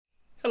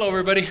Hello,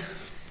 everybody.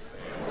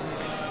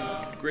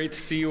 Great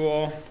to see you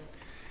all.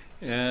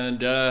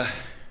 And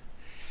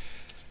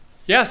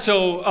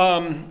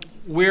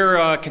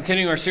we're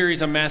continuing our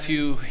series on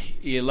Matthew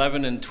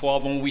 11 and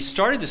 12. When we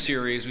started the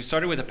series, we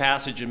started with a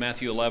passage in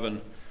Matthew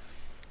 11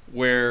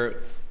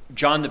 where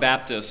John the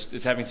Baptist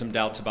is having some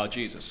doubts about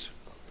Jesus.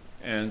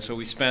 And so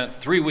we spent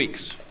 3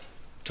 weeks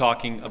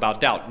talking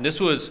about doubt. And this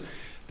was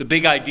the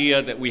big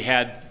idea that we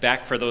had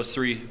back for those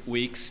 3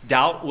 weeks.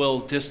 Doubt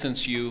will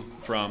distance you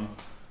from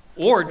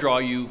or draw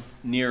you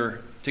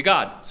near to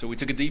God. So we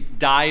took a deep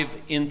dive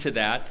into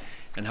that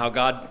and how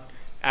God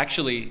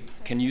actually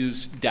can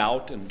use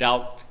doubt, and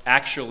doubt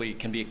actually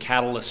can be a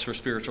catalyst for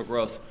spiritual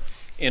growth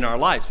in our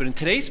lives. But in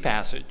today's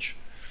passage,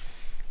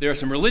 there are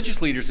some religious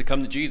leaders that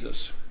come to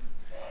Jesus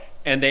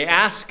and they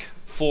ask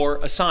for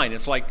a sign.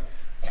 It's like,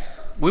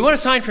 we want a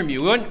sign from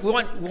you. We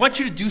want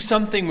you to do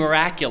something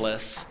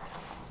miraculous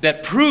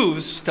that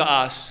proves to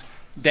us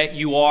that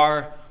you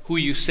are who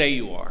you say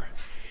you are.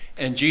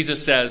 And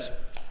Jesus says,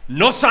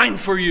 no sign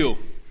for you.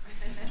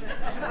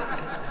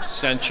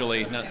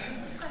 Essentially,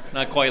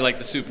 not quite like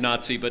the soup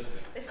Nazi, but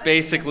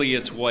basically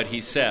it's what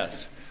he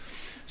says.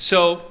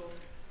 So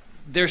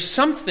there's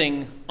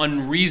something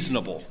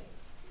unreasonable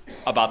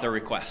about their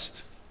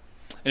request.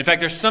 In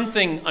fact, there's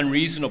something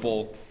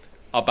unreasonable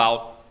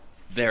about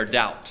their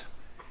doubt.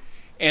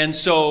 And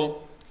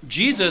so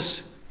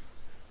Jesus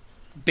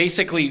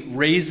basically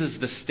raises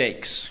the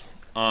stakes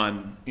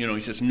on, he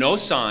says, no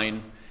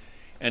sign.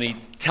 And he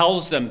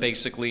tells them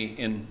basically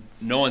in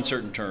no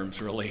uncertain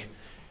terms, really.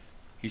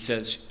 He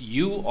says,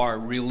 you are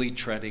really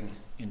treading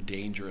in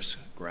dangerous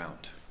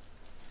ground.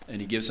 And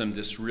he gives them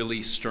this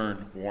really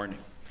stern warning.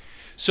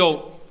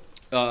 So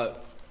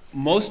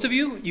most of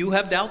you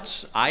have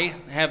doubts. I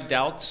have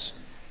doubts.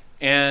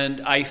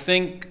 And I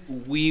think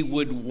we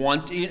would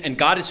want, and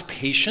God is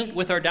patient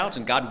with our doubts,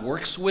 and God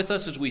works with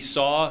us, as we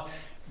saw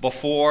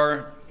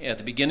before at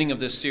the beginning of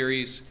this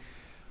series.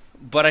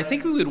 But I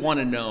think we would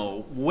want to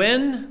know,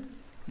 when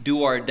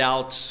do our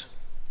doubts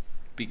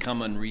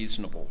become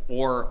unreasonable?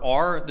 Or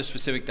are the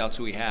specific doubts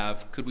we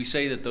have, could we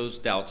say that those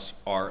doubts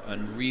are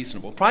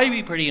unreasonable? Probably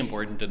be pretty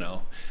important to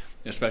know,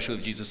 especially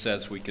if Jesus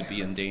says we could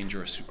be in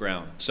dangerous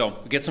ground. So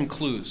we get some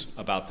clues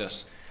about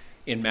this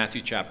in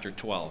Matthew chapter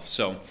 12.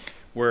 So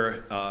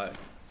we're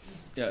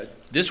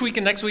this week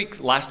and next week,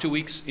 last 2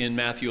 weeks in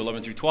Matthew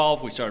 11 through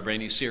 12. We started a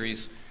brand new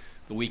series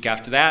the week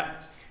after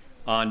that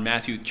on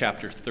Matthew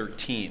chapter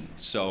 13.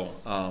 So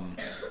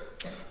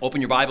open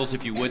your Bibles,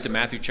 if you would, to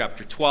Matthew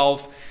chapter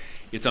 12.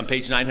 It's on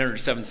page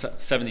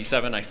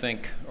 977, I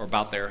think, or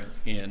about there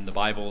in the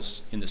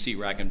Bibles, in the seat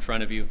rack in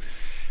front of you.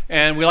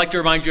 And we like to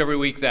remind you every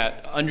week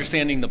that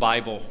understanding the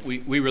Bible,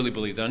 we really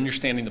believe that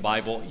understanding the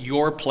Bible,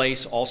 your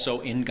place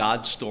also in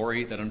God's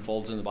story that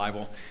unfolds in the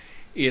Bible,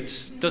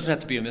 it doesn't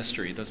have to be a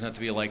mystery. It doesn't have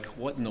to be like,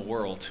 what in the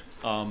world?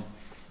 At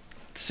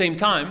the same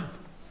time,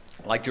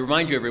 I like to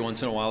remind you every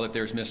once in a while that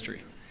there's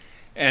mystery.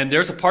 And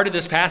there's a part of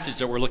this passage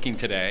that we're looking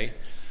today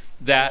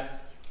that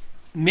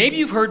maybe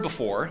you've heard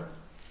before,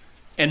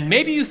 and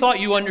maybe you thought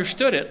you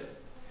understood it.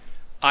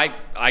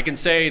 I can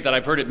say that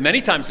I've heard it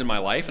many times in my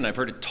life, and I've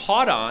heard it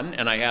taught on,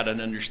 and I had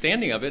an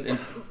understanding of it, and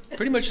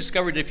pretty much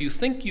discovered if you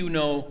think you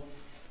know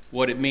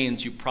what it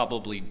means, you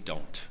probably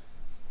don't.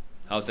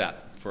 How's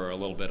that for a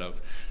little bit of,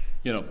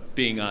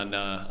 being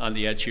on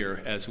the edge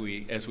here as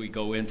we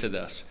go into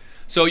this?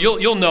 So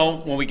you'll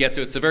know when we get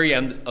to it. It's the very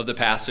end of the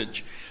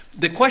passage.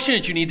 The question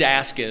that you need to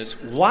ask is,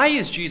 why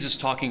is Jesus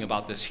talking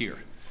about this here?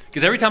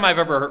 Because every time I've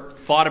ever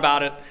thought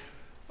about it,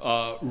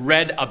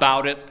 read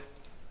about it,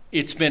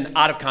 it's been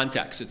out of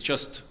context. It's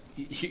just,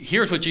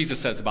 here's what Jesus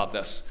says about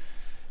this.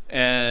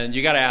 And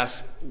you got to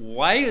ask,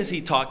 why is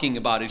he talking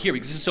about it here?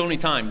 Because it's the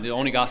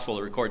only gospel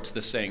that records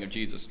this saying of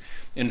Jesus.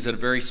 And it's in a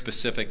very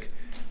specific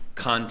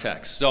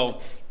context. So,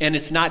 and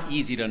it's not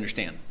easy to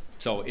understand.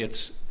 So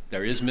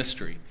there is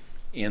mystery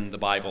in the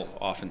Bible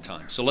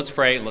oftentimes. So let's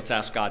pray. Let's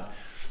ask God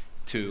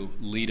to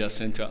lead us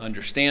into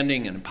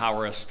understanding and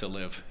empower us to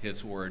live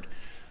his word.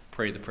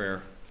 Pray the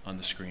prayer on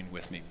the screen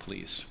with me,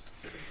 please.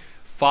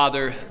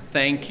 Father,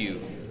 thank you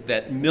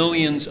that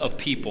millions of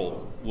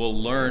people will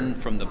learn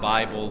from the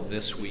Bible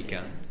this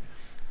weekend.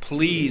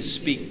 Please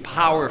speak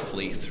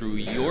powerfully through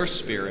your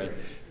Spirit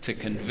to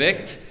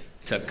convict,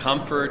 to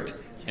comfort,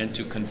 and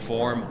to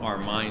conform our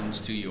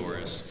minds to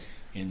yours.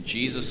 In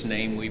Jesus'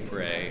 name we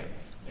pray.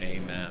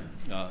 Amen.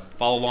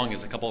 Follow along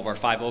as a couple of our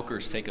 5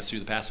 Okers take us through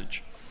the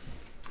passage.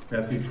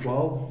 Matthew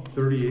 12,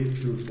 38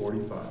 through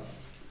 45.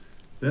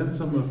 Then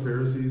some of the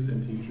Pharisees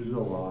and teachers of the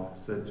law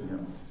said to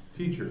him,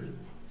 Teacher,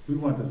 we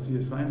want to see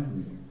a sign from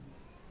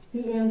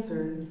you. He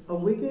answered, A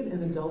wicked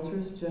and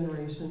adulterous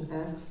generation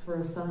asks for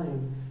a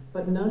sign,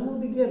 but none will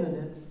be given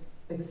it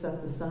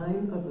except the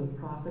sign of the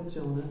prophet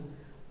Jonah.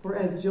 For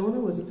as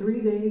Jonah was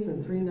 3 days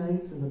and 3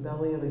 nights in the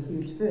belly of a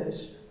huge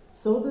fish,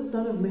 so the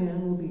Son of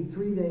Man will be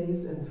 3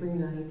 days and 3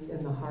 nights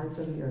in the heart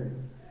of the earth.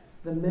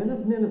 The men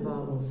of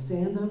Nineveh will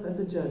stand up at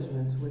the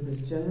judgment with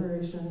this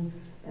generation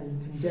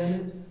and condemn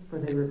it, for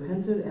they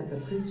repented at the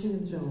preaching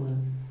of Jonah,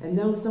 and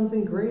now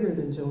something greater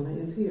than Jonah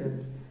is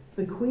here.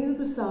 The queen of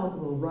the south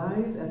will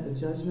rise at the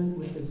judgment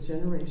with this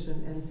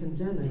generation and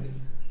condemn it,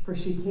 for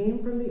she came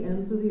from the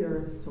ends of the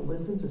earth to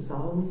listen to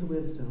Solomon's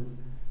wisdom,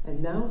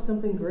 and now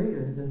something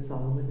greater than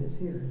Solomon is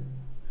here.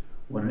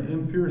 When an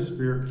impure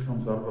spirit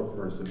comes out of a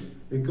person,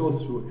 it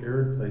goes through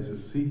arid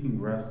places seeking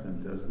rest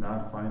and does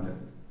not find it.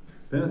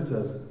 Then it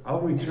says,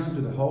 I'll return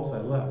to the house I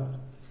left.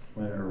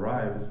 When it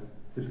arrives,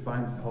 it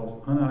finds the house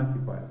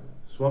unoccupied,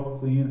 swept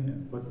clean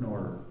and put in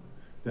order.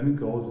 Then it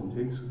goes and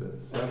takes with it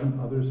 7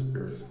 other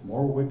spirits,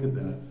 more wicked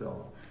than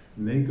itself,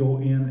 and they go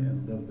in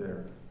and live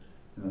there.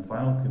 And the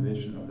final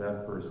condition of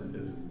that person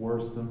is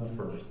worse than the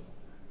first.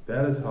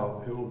 That is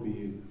how it will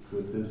be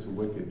with this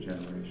wicked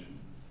generation.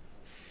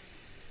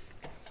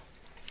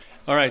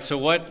 All right, so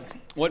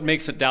what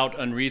makes a doubt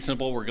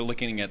unreasonable? We're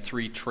looking at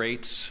 3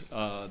 traits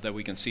that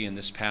we can see in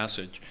this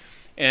passage.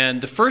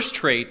 And the first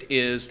trait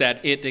is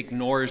that it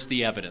ignores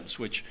the evidence,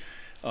 which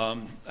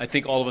I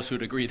think all of us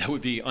would agree that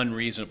would be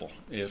unreasonable.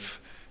 If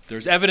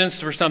there's evidence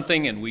for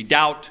something and we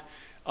doubt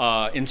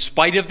in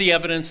spite of the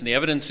evidence, and the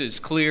evidence is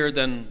clear,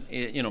 then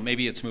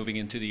maybe it's moving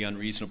into the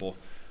unreasonable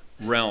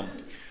realm.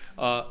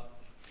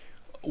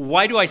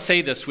 Why do I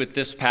say this with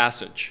this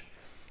passage?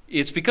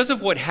 It's because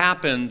of what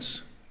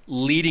happens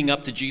leading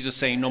up to Jesus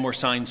saying, no more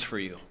signs for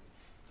you,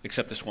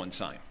 except this one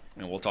sign.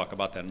 And we'll talk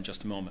about that in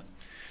just a moment.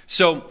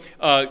 So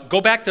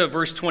go back to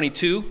verse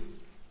 22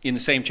 in the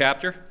same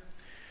chapter.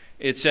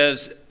 It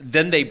says,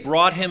 then they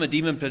brought him a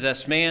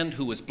demon-possessed man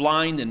who was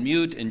blind and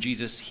mute, and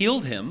Jesus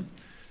healed him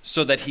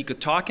so that he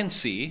could talk and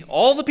see.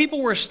 All the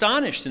people were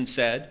astonished and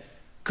said,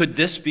 could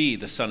this be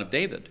the son of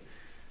David?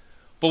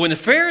 But when the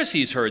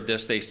Pharisees heard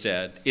this, they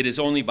said, it is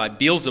only by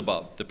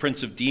Beelzebub, the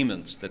prince of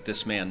demons, that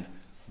this man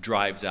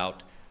drives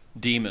out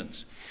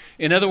demons.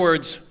 In other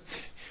words,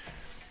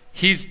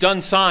 he's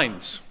done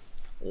signs,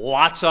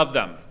 lots of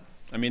them.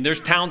 I mean,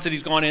 there's towns that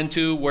he's gone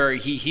into where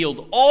he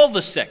healed all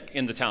the sick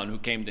in the town who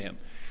came to him.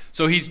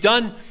 So he's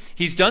done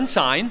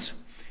signs.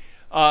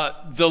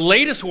 The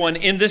latest one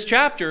in this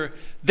chapter,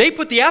 they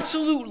put the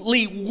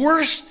absolutely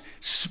worst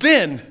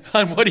spin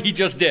on what he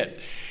just did.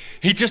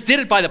 He just did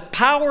it by the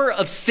power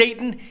of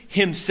Satan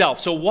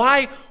himself. So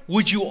why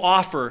would you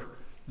offer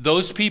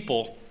those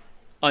people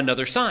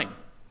another sign?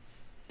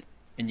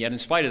 And yet in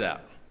spite of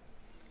that,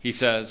 he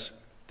says,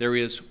 there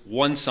is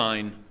one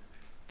sign,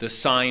 the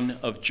sign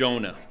of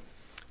Jonah.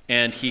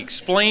 And he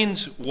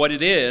explains what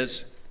it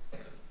is,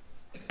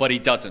 but he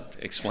doesn't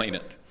explain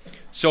it.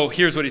 So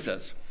here's what he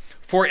says.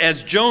 For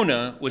as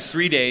Jonah was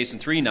 3 days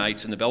and 3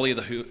 nights in the belly of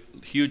the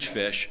huge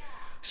fish,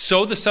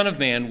 so the Son of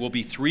Man will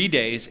be 3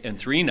 days and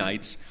 3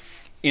 nights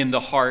in the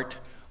heart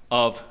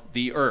of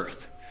the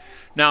earth.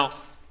 Now,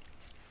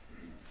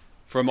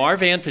 from our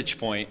vantage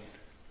point,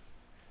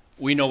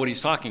 we know what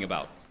he's talking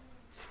about.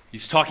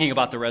 He's talking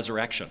about the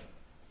resurrection.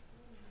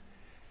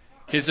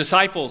 His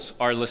disciples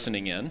are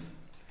listening in.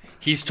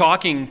 He's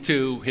talking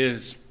to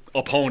his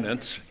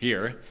opponents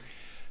here.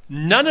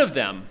 None of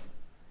them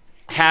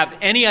have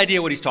any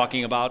idea what he's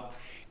talking about.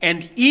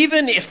 And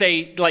even if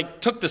they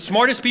took the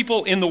smartest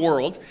people in the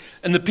world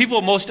and the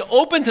people most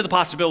open to the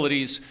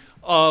possibilities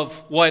of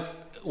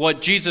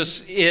what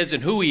Jesus is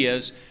and who he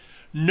is,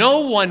 no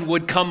one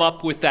would come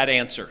up with that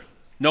answer.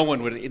 No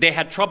one would. They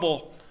had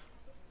trouble,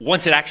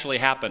 once it actually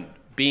happened,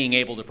 being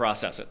able to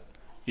process it.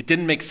 It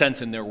didn't make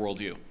sense in their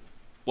worldview,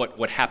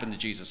 what happened to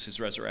Jesus, his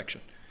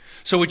resurrection.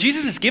 So what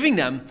Jesus is giving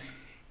them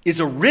is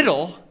a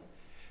riddle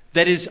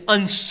that is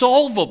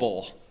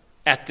unsolvable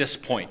at this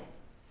point.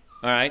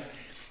 All right?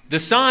 The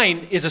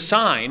sign is a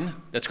sign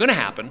that's going to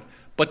happen,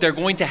 but they're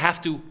going to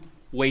have to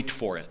wait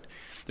for it.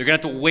 They're going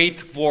to have to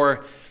wait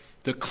for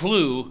the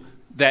clue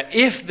that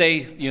if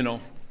they,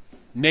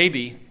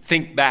 maybe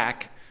think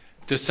back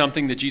to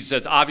something that Jesus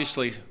says,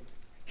 obviously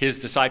his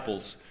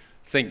disciples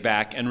think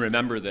back and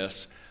remember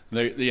this.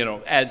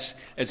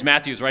 As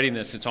Matthew is writing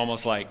this, it's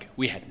almost like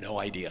we had no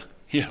idea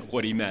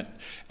what he meant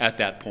at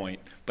that point,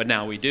 but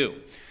now we do.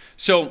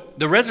 So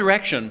the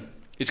resurrection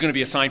is going to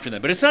be a sign for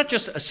them, but it's not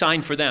just a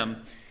sign for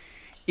them.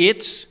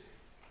 It's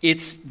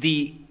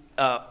the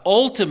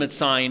ultimate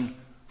sign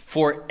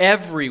for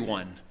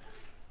everyone,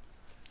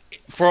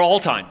 for all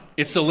time.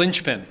 It's the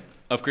linchpin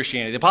of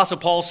Christianity. The Apostle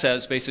Paul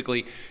says,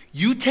 basically,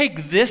 you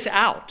take this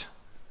out,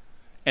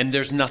 and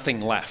there's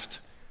nothing left.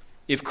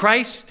 If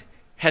Christ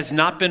has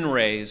not been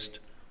raised,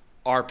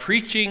 our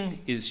preaching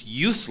is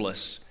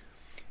useless,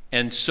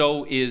 and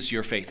so is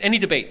your faith. Any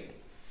debate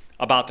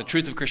about the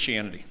truth of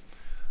Christianity,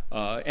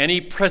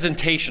 any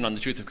presentation on the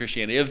truth of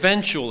Christianity,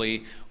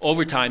 eventually,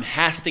 over time,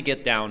 has to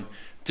get down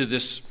to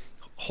this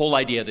whole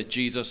idea that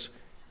Jesus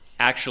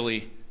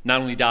actually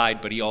not only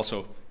died, but he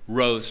also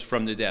rose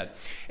from the dead.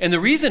 And the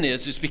reason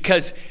is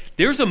because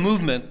there's a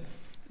movement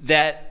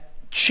that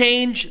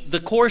changed the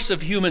course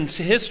of human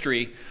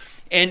history,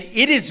 and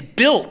it is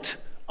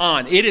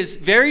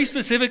very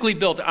specifically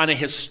built on a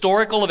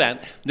historical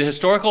event, the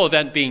historical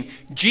event being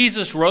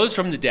Jesus rose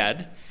from the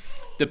dead.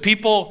 The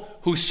people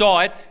who saw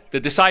it, the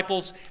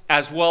disciples,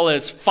 as well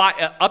as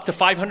up to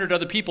 500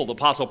 other people, the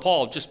Apostle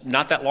Paul, just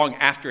not that long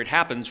after it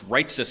happens,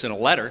 writes this in a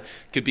letter,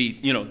 could be,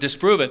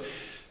 disproven.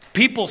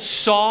 People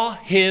saw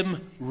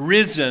him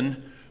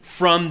risen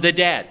from the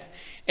dead.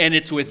 And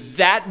it's with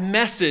that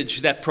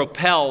message that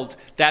propelled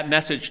that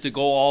message to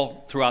go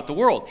all throughout the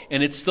world.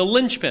 And it's the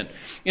linchpin.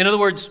 In other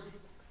words,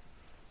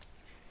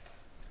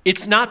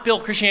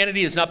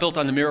 Christianity is not built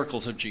on the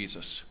miracles of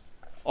Jesus.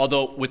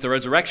 Although with the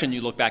resurrection,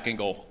 you look back and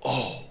go,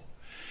 oh.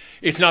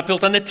 It's not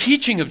built on the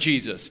teaching of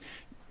Jesus.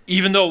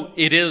 Even though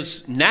it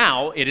is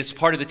now, it is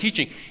part of the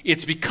teaching.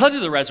 It's because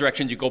of the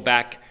resurrection you go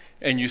back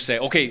and you say,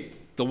 okay,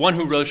 the one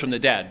who rose from the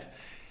dead,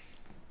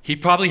 he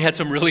probably had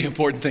some really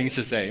important things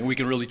to say, and we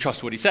can really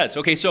trust what he says.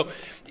 Okay, so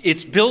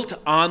it's built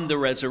on the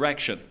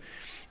resurrection.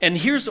 And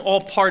here's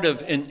all part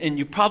of, and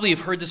you probably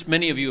have heard this,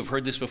 many of you have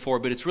heard this before,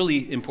 but it's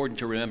really important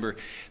to remember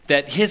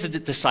that his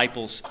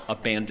disciples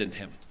abandoned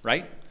him,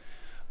 right?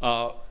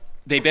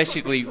 They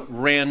basically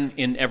ran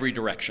in every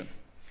direction.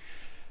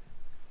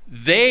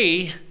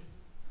 The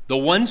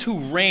ones who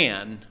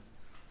ran,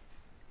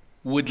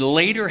 would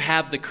later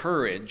have the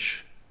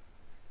courage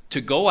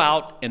to go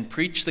out and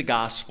preach the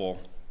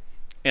gospel,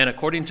 and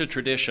according to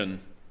tradition,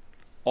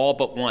 all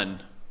but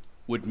one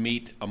would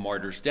meet a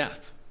martyr's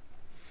death.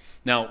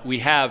 Now, we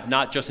have,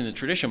 not just in the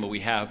tradition, but we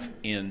have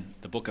in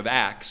the book of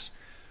Acts,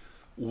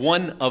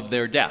 one of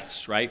their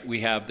deaths, right?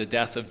 We have the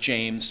death of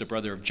James, the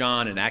brother of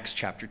John, in Acts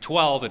chapter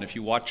 12, and if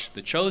you watch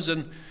The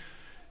Chosen,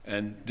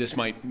 and this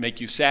might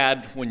make you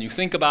sad when you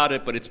think about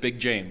it, but it's Big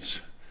James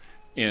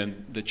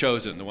in The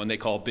Chosen, the one they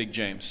call Big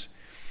James.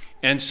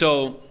 And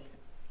so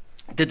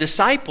the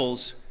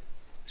disciples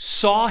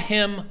saw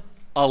him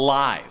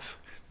alive.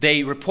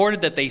 They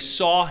reported that they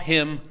saw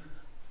him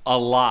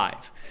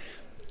alive.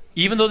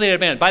 Even though they had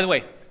abandoned. By the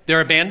way,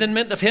 their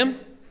abandonment of him,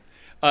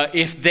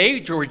 if they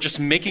were just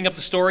making up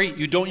the story,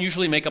 you don't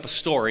usually make up a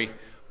story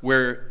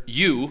where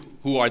you,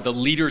 who are the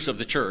leaders of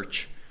the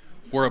church,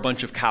 were a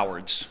bunch of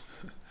cowards.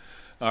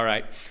 All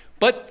right.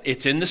 But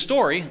it's in the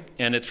story,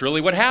 and it's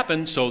really what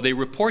happened, so they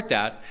report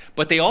that.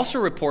 But they also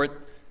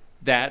report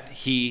that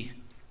he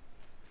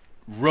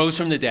rose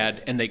from the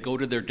dead, and they go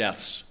to their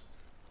deaths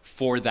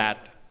for that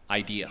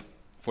idea,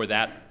 for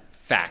that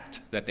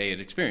fact that they had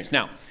experienced.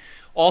 Now,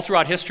 all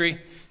throughout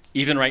history,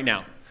 even right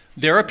now,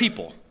 there are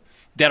people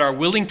that are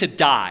willing to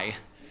die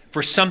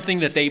for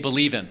something that they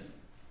believe in,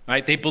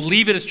 right? They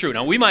believe it is true.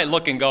 Now, we might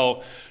look and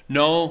go,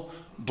 no,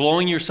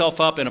 blowing yourself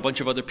up and a bunch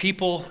of other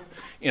people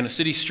in a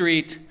city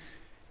street,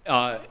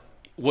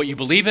 what you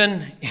believe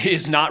in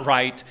is not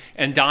right,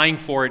 and dying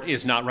for it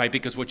is not right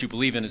because what you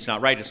believe in is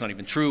not right, it's not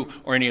even true,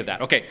 or any of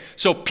that. Okay,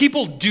 so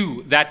people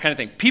do that kind of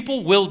thing.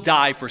 People will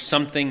die for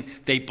something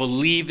they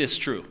believe is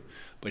true.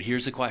 But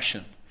here's the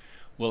question.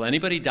 Will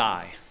anybody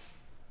die,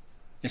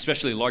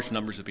 especially large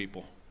numbers of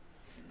people,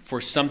 for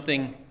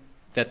something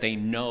that they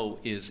know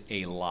is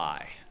a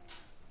lie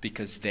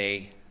because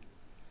they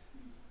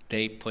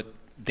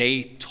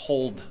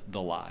told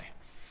the lie?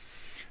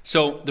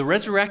 So the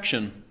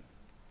resurrection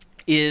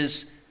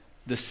is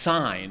the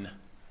sign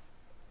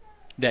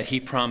that he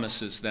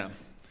promises them.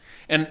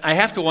 And I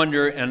have to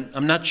wonder, and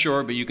I'm not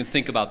sure, but you can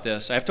think about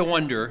this. I have to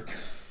wonder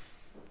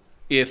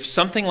if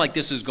something like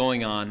this is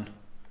going on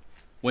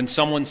when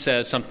someone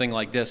says something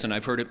like this, and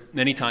I've heard it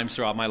many times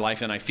throughout my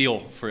life, and I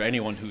feel for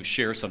anyone who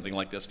shares something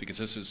like this because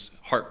this is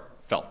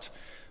heartfelt,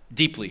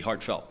 deeply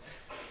heartfelt.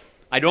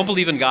 I don't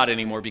believe in God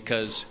anymore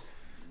because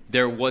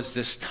there was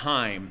this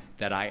time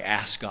that I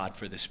asked God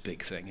for this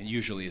big thing, and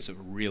usually it's a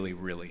really,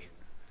 really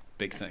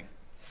big thing.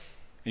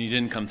 And he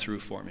didn't come through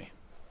for me.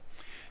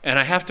 And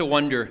I have to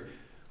wonder,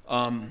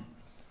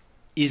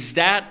 is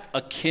that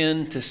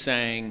akin to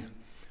saying,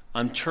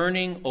 I'm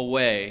turning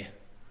away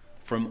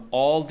from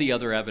all the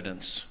other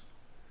evidence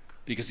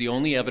because the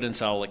only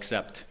evidence I'll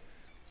accept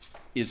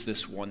is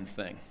this one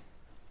thing?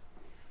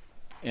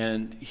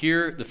 And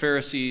here the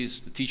Pharisees,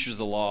 the teachers of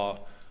the law,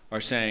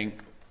 are saying,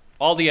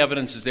 all the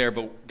evidence is there,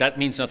 but that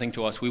means nothing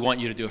to us. We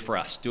want you to do it for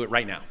us. Do it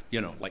right now.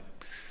 Like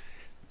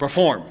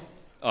perform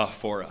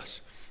for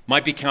us.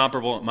 Might be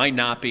comparable, it might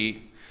not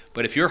be,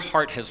 but if your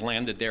heart has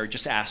landed there,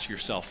 just ask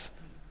yourself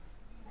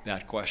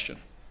that question.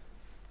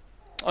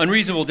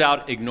 Unreasonable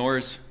doubt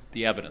ignores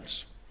the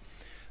evidence.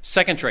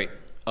 Second trait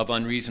of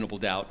unreasonable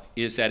doubt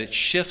is that it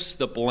shifts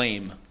the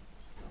blame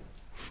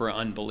for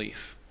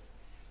unbelief.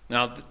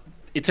 Now,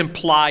 it's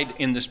implied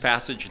in this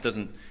passage. It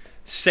doesn't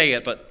say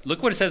it, but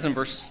look what it says in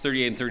verses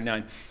 38 and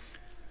 39.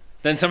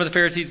 Then some of the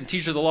Pharisees and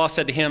teachers of the law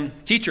said to him,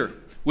 "Teacher,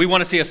 we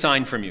want to see a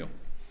sign from you."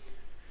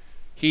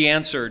 He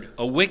answered,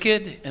 "A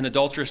wicked and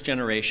adulterous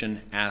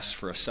generation asks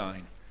for a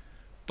sign,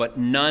 but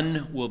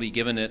none will be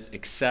given it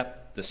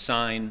except the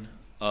sign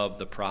of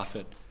the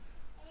prophet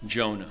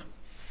Jonah."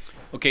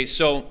 Okay,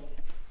 so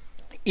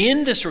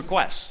in this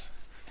request,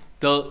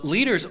 the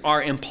leaders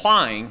are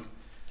implying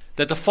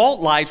that the fault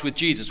lies with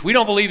Jesus. We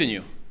don't believe in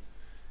you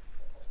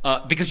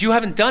because you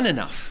haven't done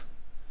enough.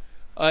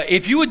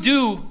 If you would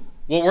do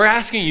what we're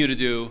asking you to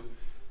do,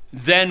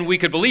 then we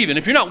could believe. And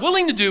if you're not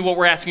willing to do what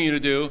we're asking you to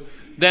do,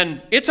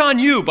 then it's on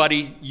you,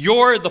 buddy.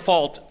 You're the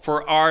fault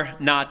for our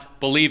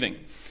not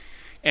believing.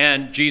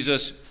 And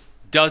Jesus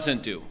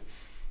doesn't do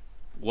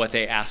what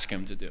they ask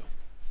him to do.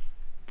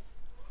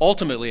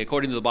 Ultimately,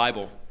 according to the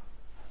Bible,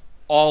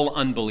 all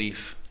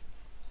unbelief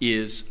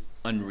is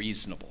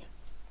unreasonable.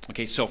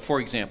 Okay, so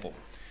for example,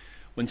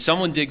 when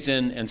someone digs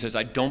in and says,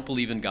 I don't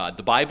believe in God,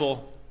 the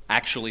Bible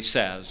actually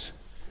says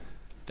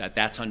that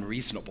that's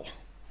unreasonable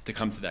to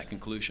come to that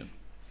conclusion.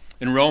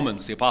 In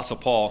Romans, the Apostle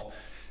Paul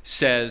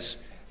says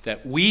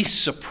that we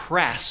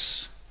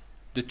suppress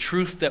the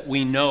truth that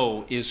we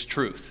know is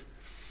truth.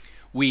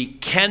 We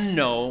can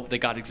know that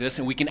God exists,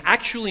 and we can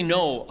actually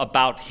know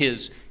about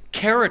his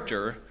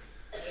character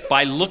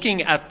by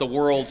looking at the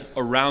world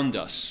around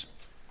us.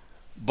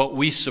 But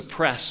we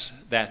suppress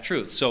that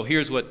truth. So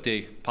here's what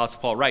the Apostle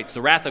Paul writes.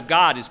 The wrath of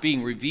God is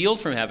being revealed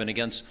from heaven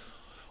against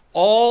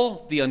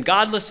all the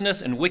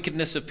ungodliness and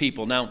wickedness of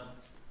people. Now,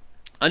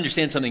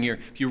 understand something here.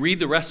 If you read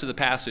the rest of the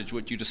passage,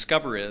 what you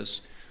discover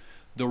is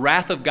the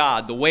wrath of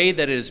God, the way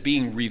that it is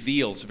being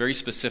revealed, is very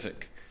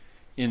specific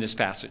in this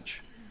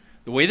passage.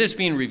 The way that it's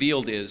being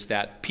revealed is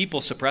that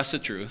people suppress the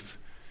truth.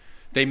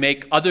 They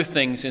make other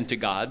things into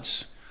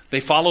gods. They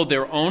follow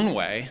their own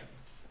way,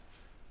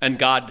 and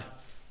God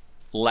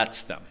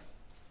lets them.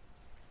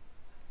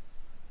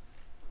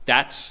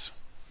 That's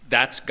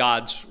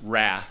God's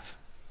wrath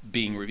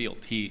being revealed.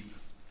 He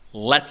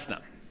lets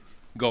them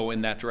go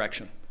in that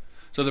direction.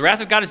 So the wrath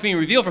of God is being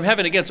revealed from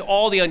heaven against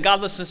all the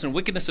ungodliness and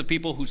wickedness of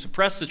people who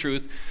suppress the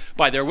truth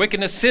by their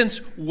wickedness, since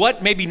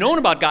what may be known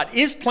about God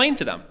is plain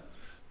to them,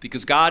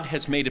 because God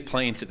has made it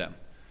plain to them.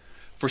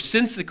 For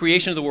since the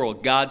creation of the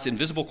world, God's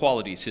invisible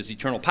qualities, his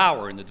eternal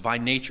power and the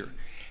divine nature,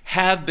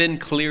 have been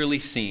clearly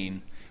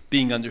seen,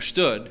 being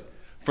understood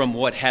from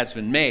what has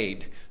been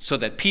made, so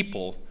that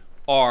people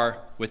are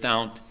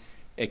without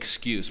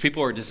excuse.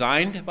 People are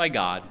designed by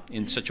God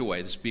in such a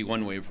way, this would be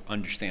one way of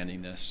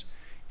understanding this,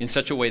 in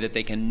such a way that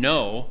they can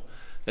know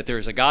that there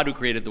is a God who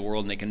created the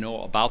world, and they can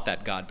know about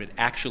that God, but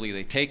actually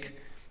they take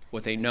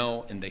what they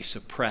know and they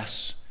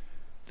suppress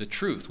the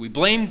truth. We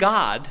blame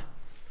God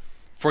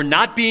for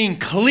not being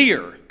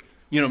clear,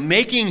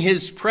 making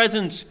his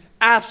presence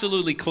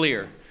absolutely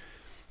clear.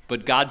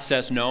 But God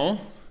says, no,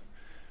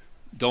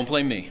 don't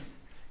blame me.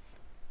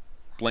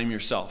 Blame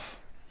yourself.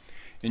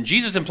 And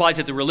Jesus implies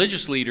that the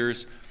religious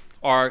leaders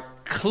are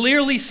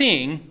clearly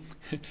seeing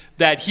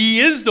that he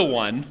is the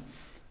one,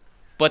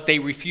 but they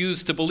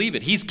refuse to believe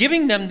it. He's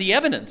giving them the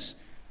evidence,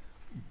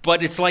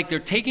 but it's like they're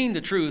taking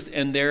the truth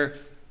and they're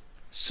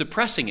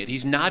suppressing it.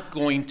 He's not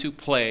going to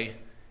play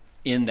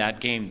in that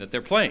game that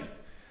they're playing.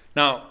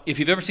 Now, if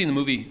you've ever seen the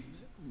movie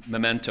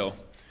Memento,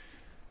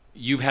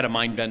 you've had a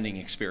mind-bending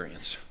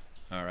experience.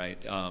 All right,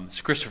 it's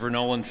a Christopher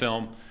Nolan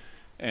film,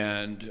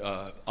 and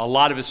a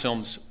lot of his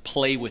films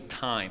play with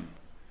time,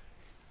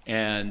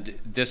 and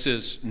this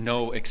is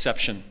no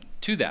exception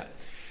to that.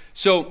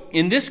 So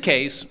in this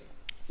case,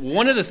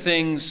 one of the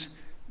things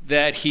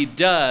that he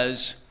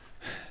does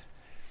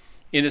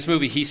in this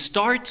movie, he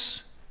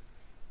starts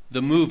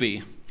the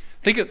movie.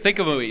 Think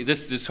of a movie.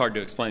 This is hard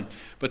to explain,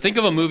 but think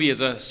of a movie as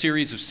a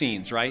series of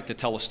scenes, right, that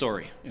tell a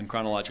story in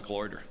chronological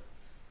order.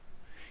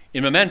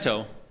 In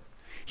Memento,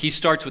 he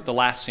starts with the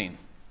last scene,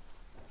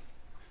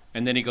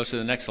 and then he goes to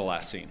the next to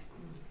last scene,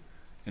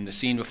 and the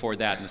scene before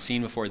that, and the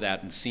scene before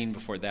that, and the scene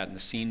before that, and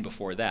the scene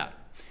before that,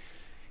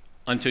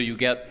 until you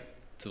get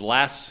to the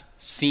last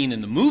scene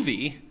in the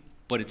movie,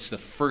 but it's the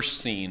first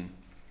scene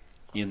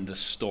in the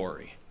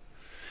story.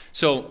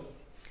 So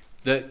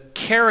the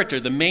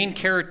main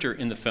character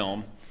in the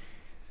film,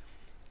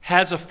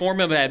 has a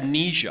form of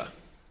amnesia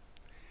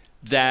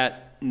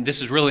that, and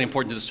this is really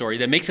important to the story,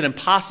 that makes it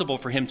impossible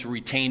for him to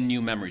retain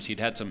new memories. He'd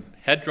had some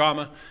head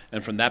trauma,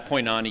 and from that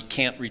point on, he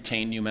can't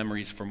retain new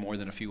memories for more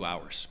than a few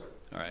hours.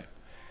 All right.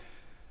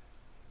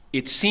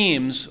 It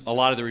seems a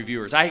lot of the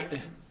reviewers,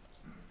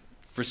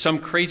 for some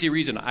crazy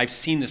reason, I've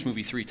seen this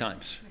movie 3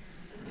 times.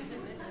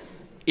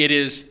 It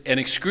is an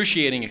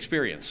excruciating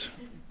experience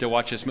to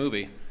watch this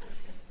movie.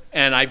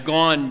 And I've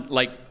gone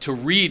to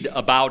read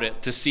about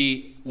it to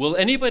see, will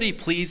anybody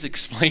please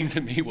explain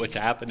to me what's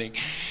happening?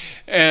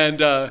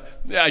 And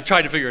I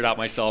tried to figure it out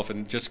myself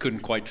and just couldn't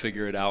quite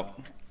figure it out.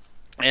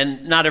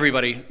 And not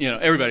everybody,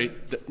 everybody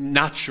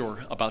not sure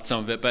about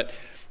some of it, but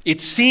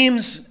it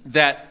seems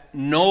that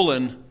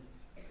Nolan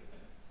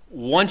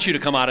wants you to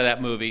come out of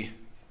that movie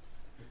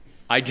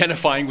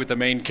identifying with the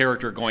main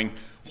character going,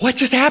 what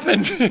just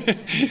happened?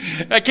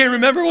 I can't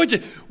remember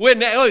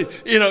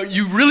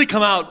you really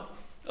come out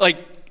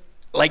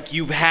like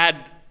you've had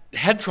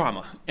head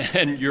trauma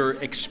and you're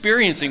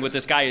experiencing what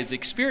this guy is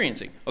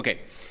experiencing. Okay,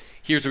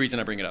 here's the reason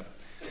I bring it up.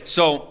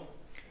 So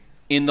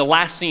in the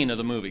last scene of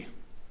the movie,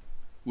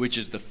 which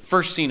is the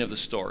first scene of the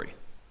story,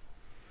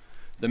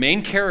 the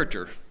main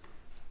character,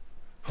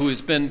 who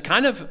has been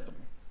kind of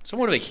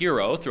somewhat of a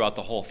hero throughout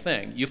the whole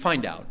thing, you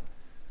find out,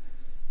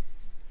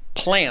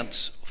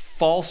 plants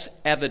false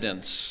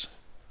evidence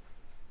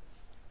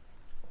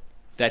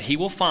that he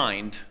will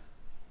find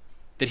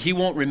that he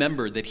won't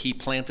remember that he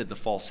planted the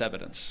false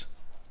evidence.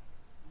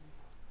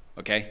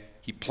 Okay?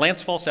 He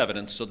plants false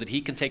evidence so that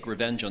he can take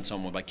revenge on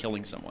someone by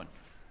killing someone.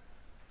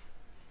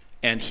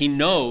 And he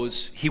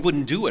knows he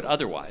wouldn't do it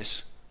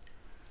otherwise.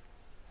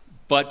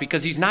 But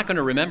because he's not going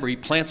to remember, he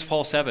plants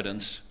false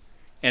evidence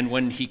And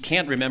when he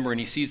can't remember and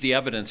he sees the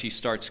evidence, he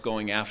starts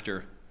going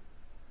after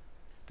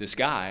this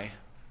guy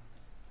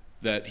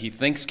that he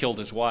thinks killed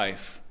his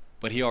wife,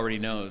 but he already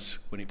knows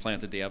when he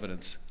planted the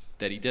evidence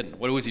that he didn't.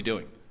 What was he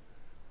doing?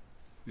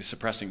 He was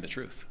suppressing the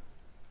truth.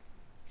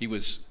 He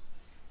was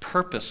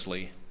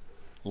purposely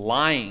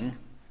lying,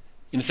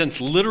 in a sense,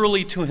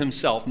 literally to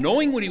himself,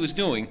 knowing what he was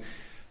doing,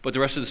 but the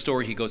rest of the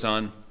story he goes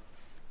on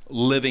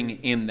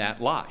living in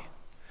that lie.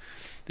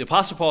 The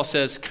Apostle Paul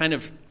says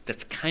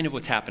that's kind of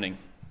what's happening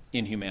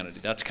in humanity.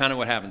 That's kind of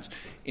what happens.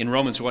 In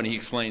Romans 1, he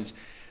explains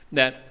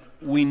that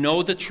we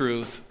know the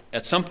truth,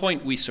 at some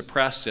point we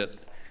suppress it,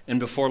 and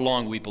before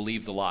long we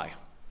believe the lie.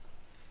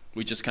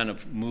 We just kind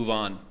of move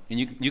on. And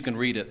you can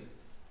read it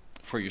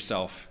for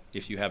yourself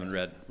if you haven't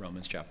read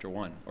Romans chapter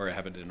 1 or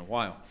haven't in a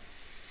while.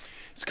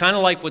 It's kind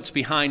of like what's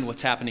behind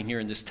what's happening here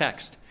in this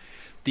text.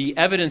 The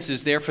evidence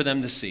is there for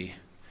them to see.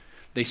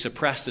 They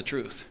suppress the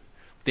truth.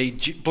 They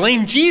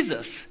blame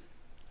Jesus.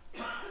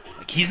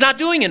 Like he's not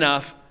doing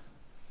enough,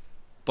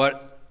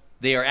 but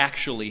they are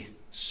actually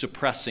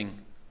suppressing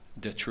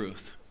the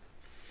truth.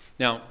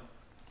 Now,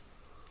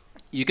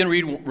 you can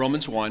read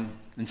Romans 1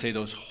 and say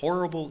those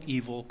horrible,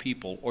 evil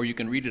people, or you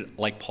can read it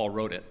like Paul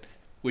wrote it,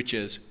 which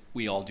is,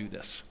 we all do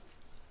this.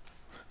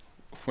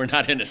 We're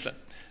not innocent.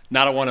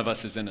 Not a one of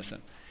us is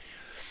innocent.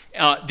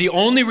 The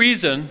only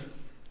reason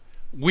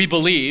we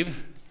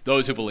believe,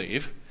 those who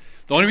believe,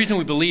 the only reason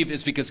we believe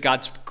is because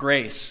God's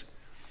grace,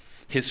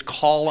 his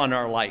call on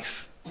our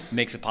life,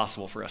 makes it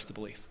possible for us to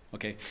believe.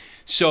 Okay,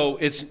 so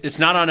it's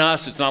not on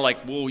us. It's not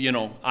like, well,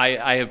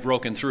 I have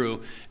broken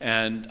through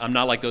and I'm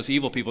not like those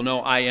evil people.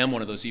 No, I am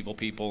one of those evil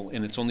people,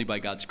 and it's only by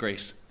God's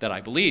grace that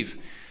I believe.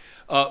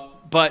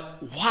 But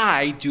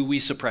why do we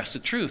suppress the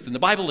truth? And the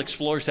Bible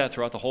explores that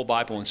throughout the whole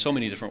Bible in so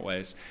many different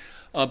ways.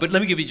 But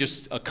let me give you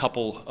just a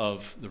couple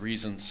of the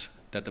reasons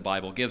that the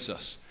Bible gives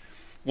us.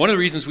 One of the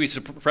reasons we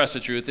suppress the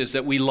truth is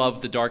that we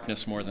love the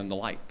darkness more than the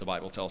light, the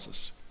Bible tells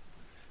us.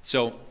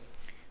 So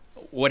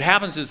what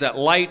happens is that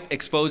light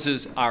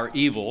exposes our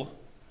evil,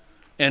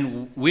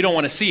 and we don't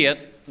want to see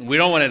it. We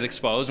don't want it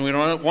exposed, and we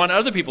don't want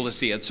other people to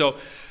see it. So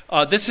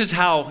this is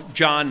how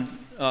John,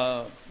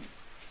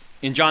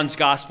 in John's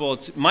gospel,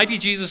 it might be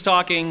Jesus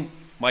talking,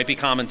 might be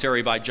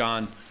commentary by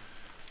John.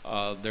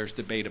 There's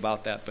debate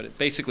about that, but it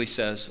basically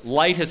says,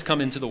 light has come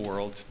into the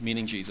world,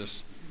 meaning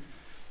Jesus,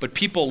 but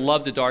people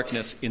love the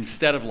darkness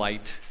instead of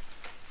light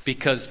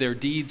because their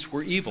deeds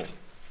were evil.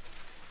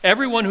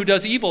 Everyone who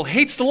does evil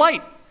hates the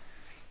light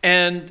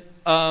and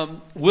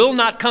will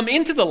not come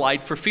into the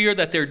light for fear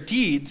that their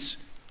deeds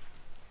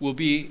will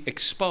be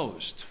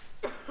exposed.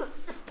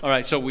 All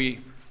right, so we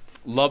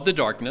love the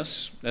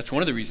darkness. That's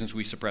one of the reasons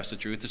we suppress the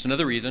truth. There's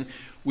another reason.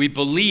 We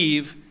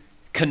believe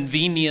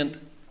convenient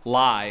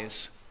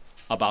lies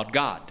about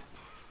God.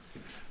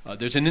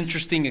 There's an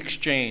interesting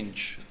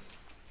exchange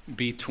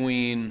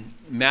between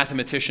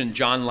mathematician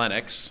John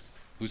Lennox,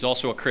 who's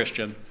also a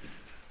Christian.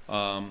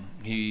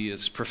 He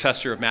is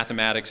professor of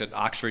mathematics at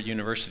Oxford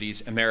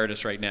University's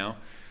emeritus right now.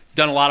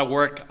 Done a lot of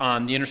work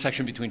on the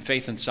intersection between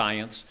faith and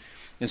science.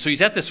 And so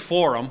he's at this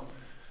forum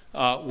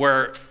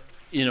where,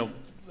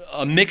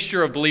 a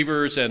mixture of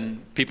believers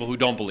and people who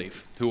don't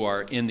believe, who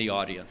are in the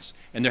audience.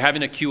 And they're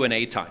having a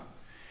Q&A time.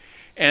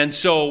 And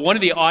so one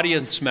of the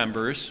audience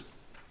members,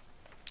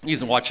 you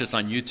can watch this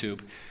on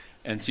YouTube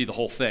and see the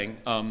whole thing.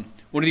 One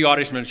of the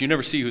audience members, you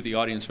never see who the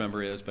audience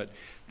member is, but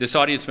this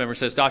audience member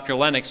says, Dr.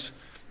 Lennox,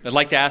 I'd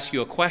like to ask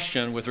you a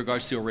question with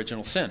regards to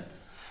original sin.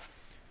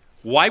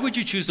 Why would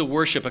you choose to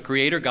worship a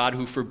creator God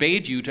who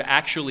forbade you to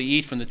actually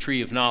eat from the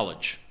tree of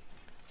knowledge?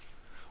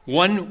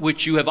 One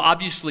which you have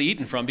obviously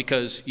eaten from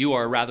because you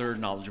are a rather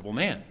knowledgeable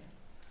man.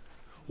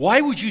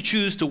 Why would you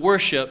choose to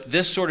worship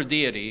this sort of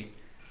deity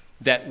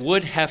that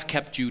would have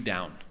kept you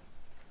down?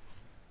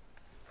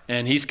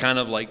 And he's kind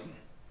of like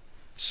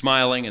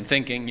smiling and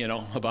thinking,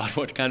 about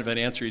what kind of an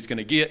answer he's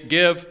going to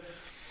give.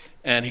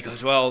 And he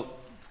goes, well,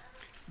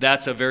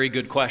 that's a very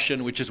good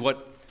question, which is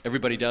what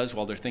everybody does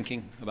while they're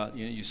thinking about,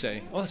 you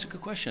say, oh, that's a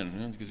good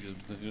question.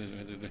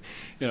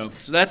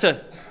 So that's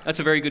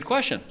a very good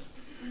question.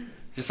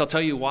 Just I'll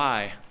tell you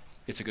why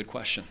it's a good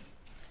question.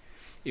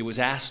 It was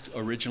asked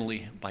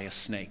originally by a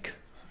snake.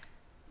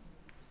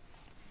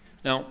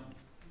 Now,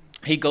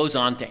 he goes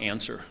on to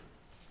answer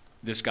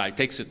this guy,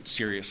 takes it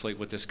seriously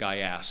what this guy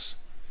asks.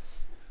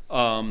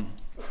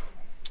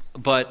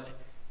 But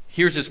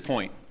here's his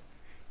point.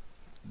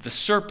 The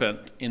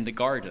serpent in the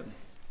garden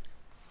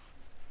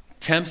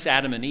tempts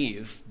Adam and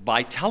Eve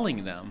by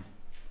telling them,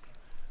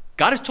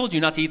 God has told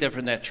you not to eat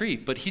from that tree,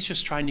 but he's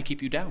just trying to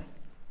keep you down.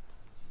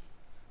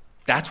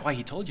 That's why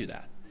he told you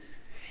that.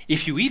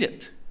 If you eat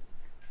it,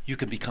 you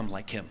can become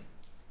like him.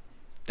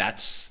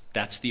 That's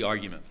the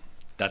argument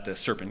that the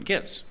serpent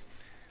gives.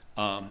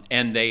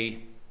 And they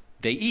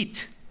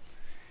eat.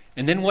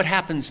 And then what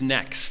happens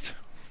next?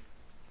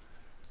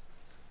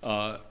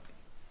 God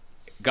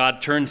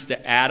turns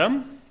to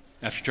Adam.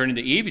 After turning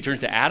to Eve, he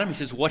turns to Adam. He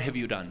says, what have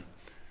you done?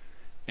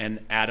 And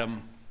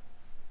Adam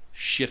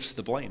shifts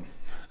the blame.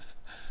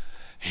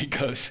 He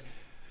goes,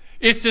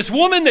 it's this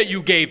woman that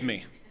you gave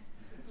me.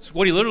 That's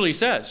what he literally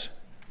says.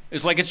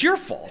 It's like it's your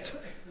fault.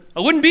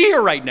 I wouldn't be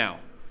here right now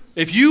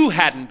if you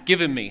hadn't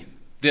given me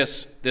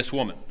this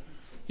woman.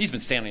 He's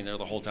been standing there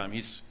the whole time.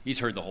 He's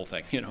heard the whole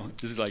thing.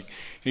 This is like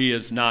he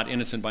is not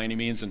innocent by any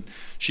means, and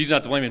she's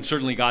not to blame, and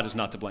certainly God is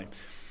not to blame.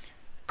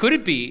 Could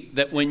it be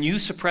that when you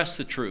suppress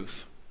the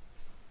truth,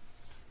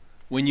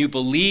 when you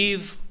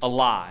believe a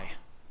lie,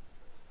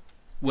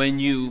 when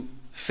you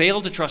fail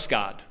to trust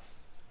God,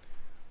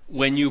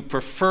 when you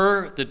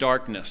prefer the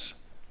darkness,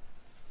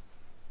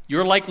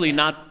 you're likely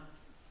not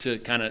to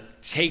kind of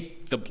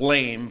take the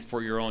blame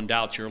for your own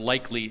doubts. You're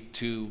likely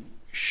to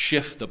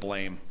shift the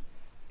blame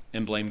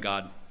and blame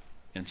God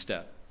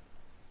instead.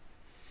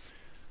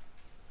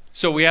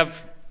 So we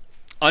have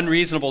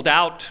unreasonable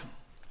doubt.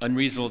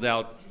 Unreasonable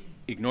doubt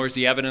ignores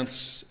the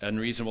evidence.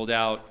 Unreasonable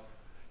doubt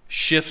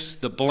shifts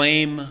the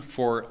blame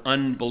for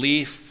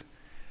unbelief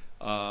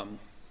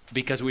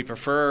because we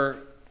prefer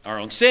our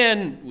own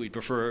sin. We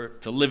prefer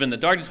to live in the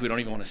darkness. We don't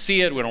even want to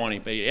see it. We don't want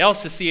anybody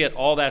else to see it,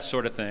 all that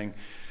sort of thing.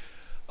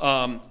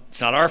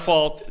 It's not our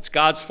fault. It's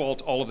God's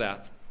fault, all of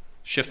that.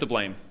 Shift the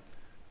blame.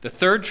 The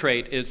third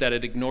trait is that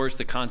it ignores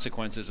the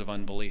consequences of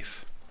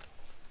unbelief.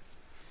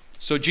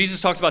 So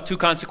Jesus talks about two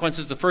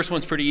consequences. The first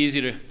one's pretty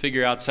easy to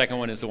figure out. The second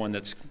one is the one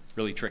that's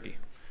really tricky.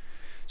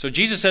 So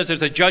Jesus says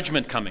there's a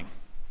judgment coming.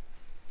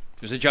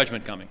 There's a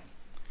judgment coming.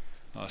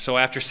 So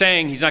after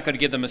saying he's not going to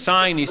give them a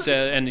sign, he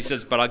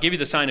says, but I'll give you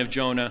the sign of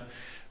Jonah,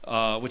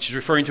 which is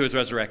referring to his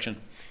resurrection.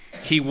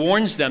 He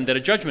warns them that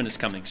a judgment is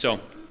coming. So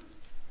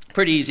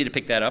pretty easy to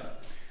pick that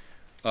up.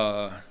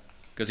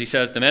 Because he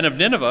says, the men of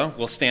Nineveh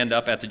will stand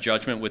up at the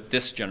judgment with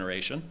this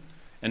generation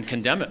and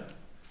condemn it.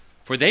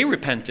 For they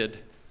repented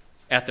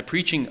at the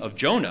preaching of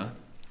Jonah,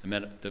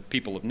 the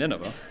people of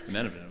Nineveh, the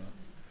men of Nineveh.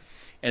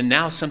 And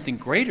now something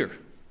greater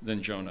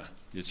than Jonah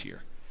is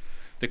here.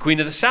 The queen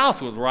of the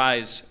south will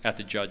rise at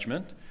the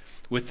judgment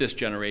with this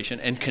generation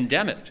and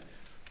condemn it.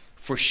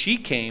 For she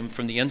came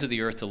from the ends of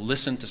the earth to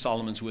listen to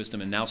Solomon's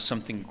wisdom, and now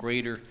something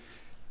greater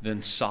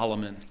than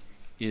Solomon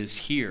is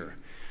here.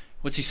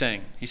 What's he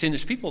saying? He's saying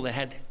there's people that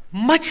had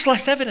much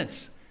less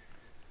evidence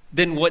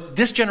than what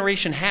this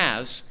generation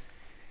has,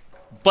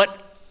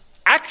 but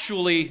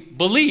actually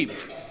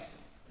believed.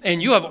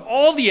 And you have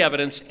all the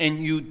evidence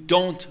and you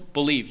don't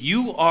believe.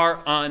 You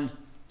are on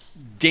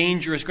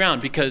dangerous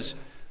ground because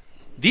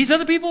these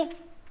other people,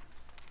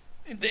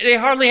 they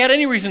hardly had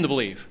any reason to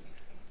believe.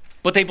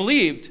 But they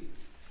believed.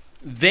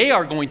 They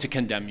are going to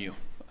condemn you.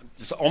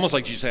 It's almost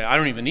like you say, I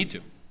don't even need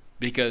to,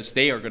 because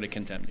they are going to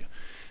condemn you.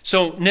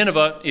 So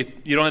Nineveh, if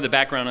you don't have the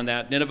background on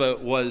that, Nineveh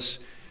was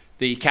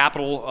the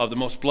capital of the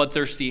most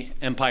bloodthirsty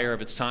empire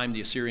of its time,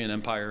 the Assyrian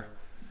Empire.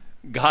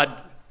 God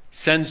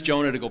sends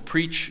Jonah to go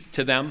preach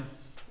to them,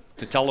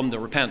 to tell them to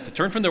repent, to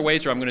turn from their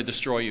ways or I'm going to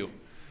destroy you.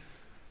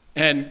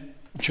 And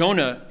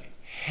Jonah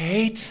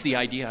hates the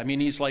idea. I mean,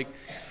 he's like,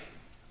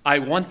 I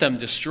want them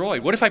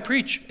destroyed. What if I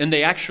preach and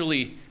they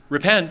actually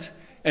repent?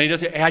 And he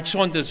does it, I just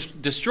want them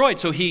destroyed.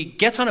 So he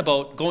gets on a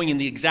boat going in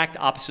the exact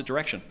opposite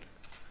direction.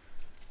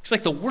 He's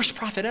like the worst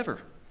prophet ever.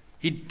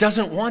 He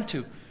doesn't want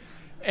to.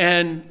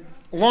 And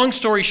long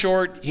story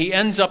short, he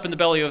ends up in the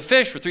belly of a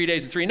fish for 3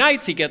 days and 3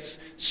 nights. He gets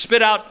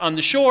spit out on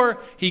the shore.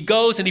 He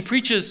goes and he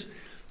preaches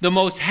the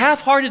most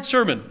half-hearted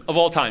sermon of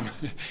all time.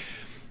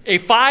 A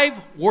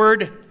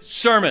 5-word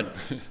sermon.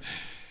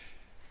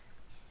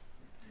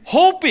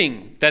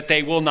 Hoping that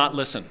they will not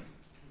listen.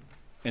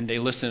 And they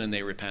listen and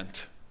they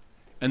repent.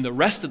 And the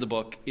rest of the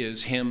book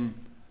is him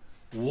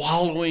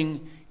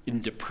wallowing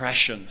in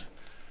depression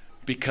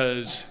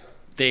because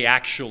they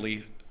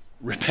actually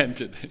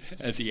repented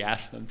as he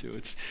asked them to.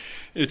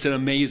 It's an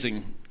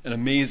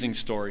amazing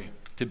story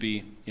to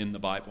be in the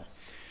Bible.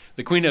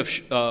 The queen of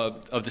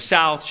the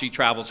south, she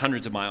travels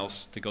hundreds of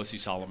miles to go see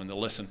Solomon, to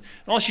listen.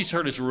 And all she's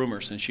heard is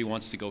rumors, and she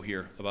wants to go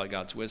hear about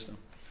God's wisdom.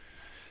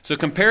 So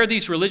compare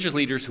these religious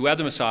leaders who have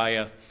the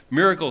Messiah,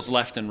 miracles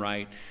left and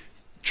right,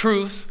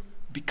 truth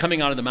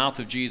coming out of the mouth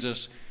of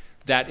Jesus,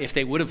 that if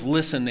they would have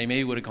listened, they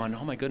maybe would have gone,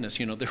 oh my goodness,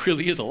 there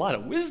really is a lot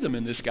of wisdom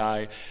in this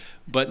guy.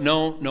 But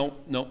no.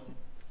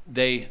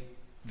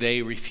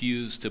 They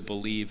refuse to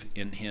believe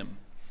in him.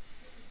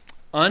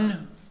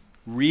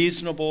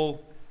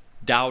 Unreasonable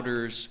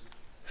doubters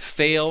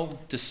fail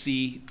to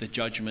see the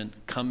judgment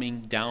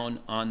coming down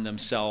on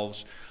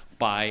themselves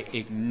by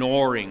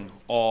ignoring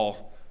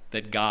all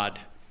that God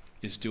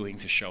is doing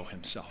to show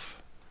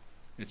himself.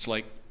 It's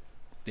like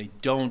they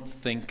don't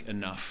think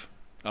enough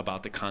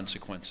about the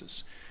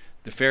consequences.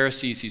 The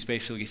Pharisees, he's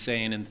basically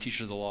saying, and the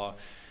teachers of the law,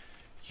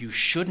 you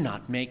should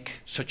not make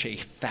such a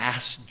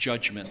fast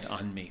judgment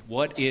on me.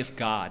 What if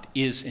God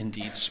is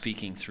indeed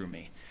speaking through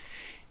me?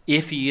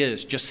 If he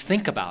is, just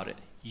think about it.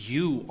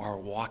 You are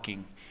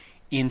walking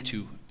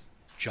into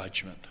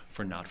judgment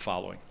for not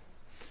following.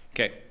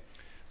 Okay,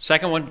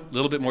 second one, a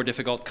little bit more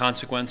difficult,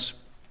 consequence.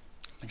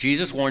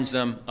 Jesus warns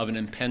them of an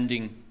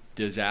impending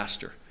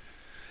disaster.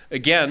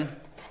 Again,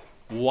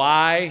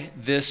 why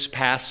this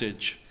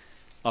passage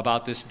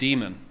about this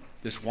demon,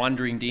 this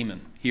wandering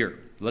demon? Here,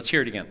 let's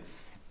hear it again.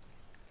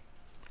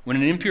 When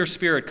an impure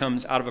spirit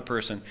comes out of a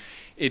person,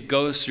 it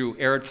goes through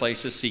arid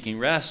places seeking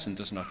rest and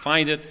does not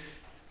find it.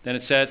 Then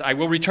it says, I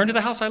will return to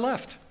the house I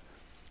left.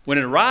 When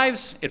it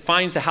arrives, it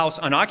finds the house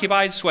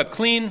unoccupied, swept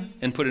clean,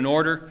 and put in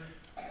order.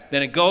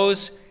 Then it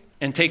goes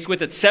and takes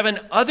with it 7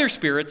 other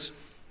spirits,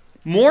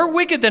 more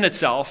wicked than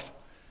itself,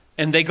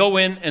 and they go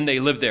in and they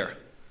live there.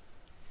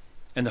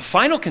 And the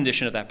final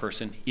condition of that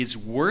person is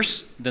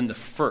worse than the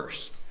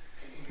first.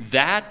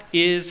 That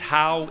is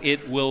how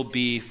it will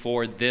be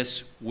for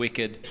this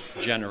wicked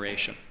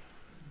generation.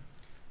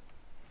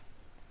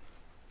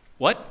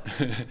 What?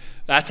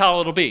 That's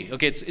how it'll be.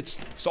 Okay,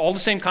 it's all the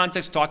same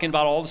context, talking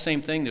about all the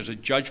same thing. There's a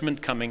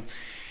judgment coming.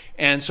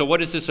 And so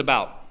what is this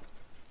about?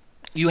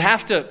 You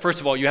have to,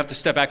 first of all, you have to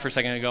step back for a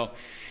second and go,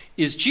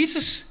 is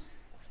Jesus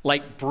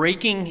like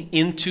breaking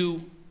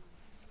into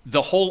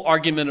the whole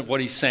argument of what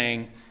he's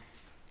saying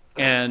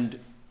and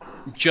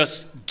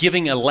just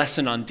giving a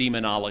lesson on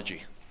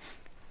demonology?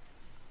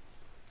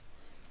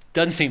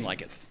 Doesn't seem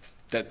like it.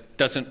 That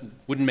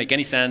wouldn't make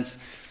any sense.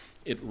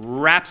 It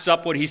wraps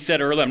up what he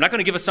said earlier. I'm not going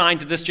to give a sign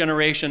to this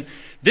generation.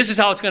 This is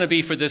how it's going to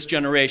be for this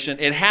generation.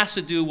 It has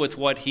to do with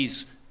what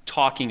he's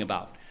talking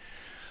about.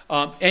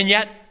 And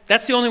yet,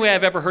 that's the only way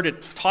I've ever heard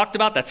it talked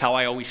about. That's how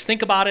I always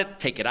think about it,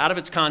 take it out of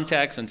its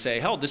context and say,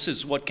 hell, this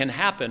is what can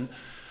happen.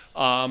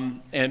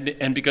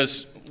 And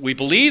because we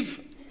believe,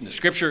 the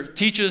scripture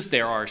teaches,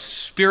 there are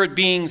spirit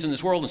beings in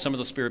this world, and some of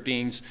those spirit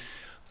beings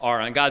are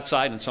on God's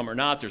side and some are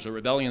not. There's a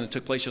rebellion that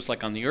took place just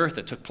like on the earth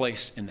that took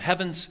place in the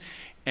heavens.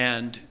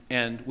 And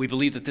we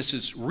believe that this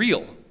is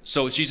real.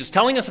 So is Jesus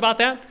telling us about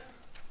that?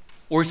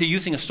 Or is he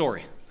using a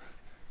story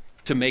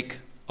to make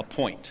a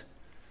point?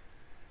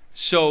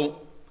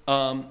 So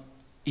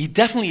he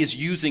definitely is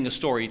using a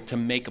story to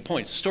make a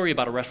point. It's a story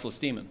about a restless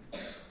demon.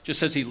 Just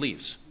says he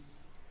leaves.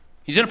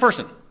 He's in a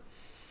person.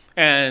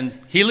 And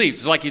he leaves.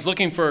 It's like he's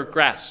looking for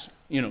grass.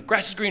 You know,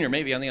 grass is greener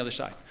maybe on the other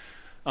side.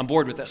 I'm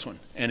bored with this one.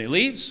 And he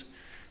leaves.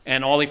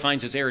 And all he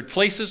finds is arid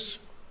places,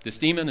 this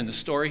demon in the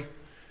story.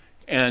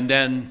 And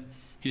then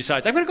he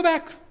decides, I'm going to go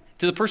back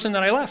to the person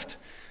that I left.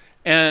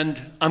 And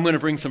I'm going to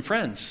bring some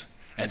friends.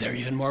 And they're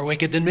even more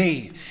wicked than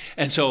me.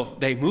 And so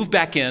they move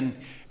back in,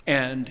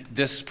 and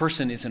this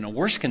person is in a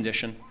worse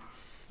condition.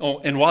 Oh,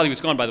 and while he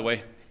was gone, by the way,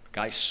 the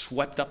guy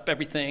swept up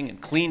everything and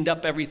cleaned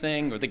up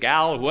everything, or the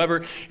gal or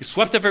whoever, he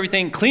swept up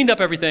everything, cleaned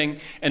up everything,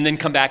 and then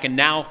come back, and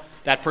now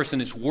that person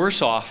is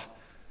worse off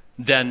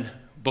than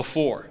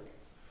before.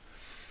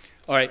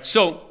 All right,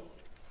 so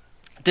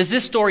does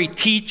this story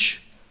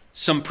teach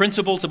some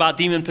principles about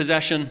demon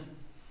possession?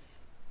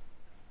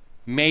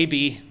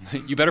 Maybe.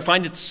 You better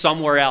find it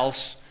somewhere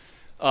else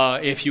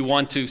if you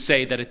want to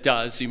say that it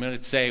does. You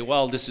might say,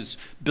 well, this is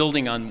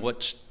building on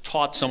what's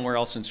taught somewhere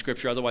else in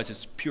Scripture. Otherwise,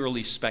 it's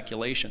purely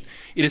speculation.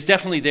 It is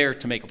definitely there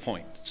to make a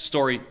point. It's a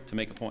story to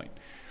make a point.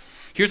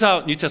 Here's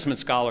how New Testament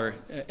scholar,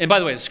 and by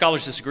the way, the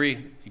scholars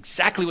disagree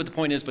exactly what the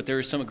point is, but there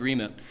is some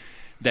agreement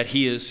that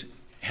he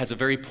has a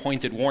very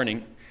pointed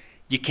warning.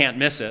 You can't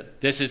miss it.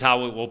 This is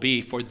how it will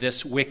be for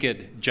this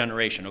wicked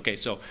generation. Okay,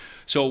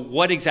 so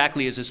what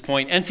exactly is this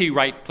point? N.T.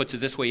 Wright puts it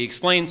this way. He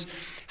explains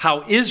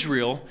how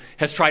Israel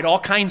has tried all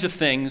kinds of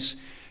things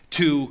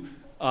to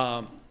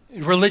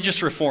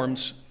religious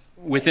reforms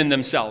within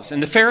themselves.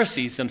 And the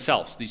Pharisees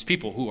themselves, these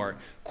people who are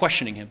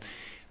questioning him,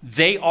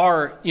 they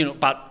are,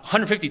 about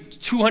 150,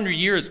 200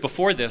 years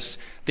before this,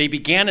 they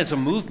began as a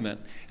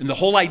movement. And the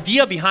whole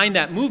idea behind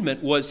that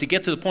movement was to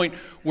get to the point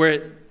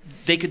where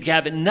they could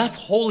have enough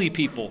holy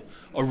people,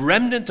 a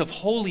remnant of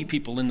holy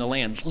people in the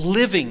land,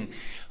 living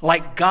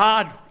like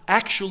God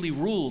actually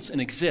rules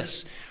and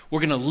exists. We're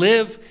going to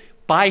live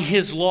by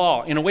his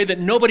law in a way that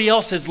nobody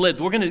else has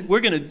lived. We're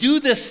going to do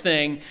this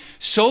thing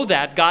so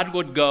that God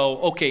would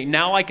go, okay,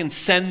 now I can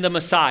send the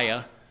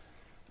Messiah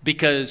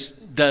because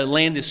the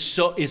land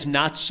is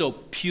not so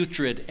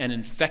putrid and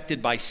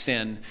infected by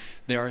sin.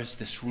 There is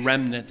this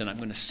remnant, and I'm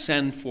going to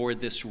send for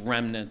this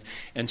remnant.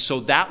 And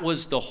so that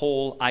was the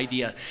whole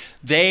idea.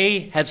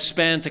 They have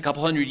spent a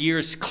couple hundred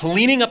years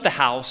cleaning up the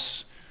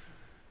house,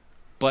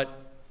 but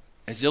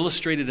as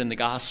illustrated in the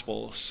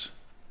Gospels,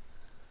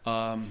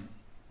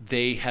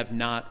 they have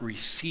not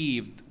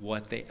received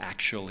what they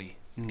actually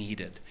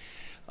needed.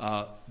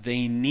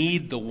 They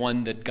need the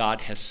one that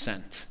God has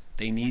sent.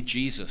 They need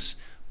Jesus,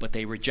 but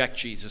they reject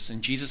Jesus.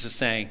 And Jesus is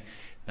saying,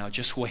 now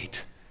just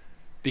wait,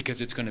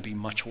 because it's going to be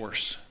much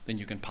worse than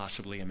you can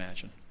possibly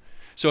imagine.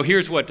 So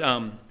here's what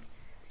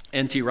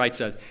N.T. Wright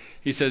says.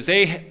 He says,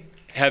 they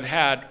have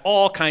had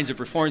all kinds of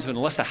reforms, but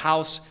unless the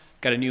house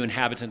got a new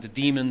inhabitant, the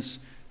demons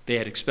they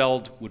had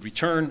expelled would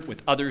return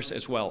with others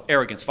as well.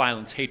 Arrogance,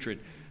 violence, hatred,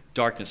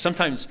 darkness,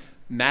 sometimes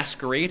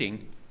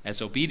masquerading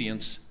as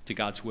obedience to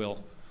God's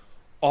will.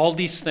 All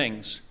these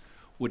things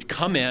would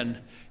come in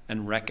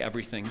and wreck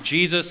everything.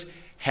 Jesus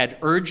had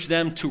urged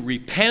them to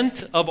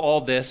repent of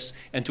all this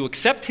and to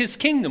accept his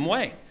kingdom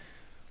way,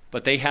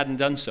 but they hadn't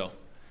done so.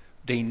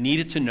 They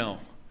needed to know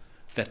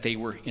that they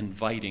were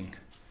inviting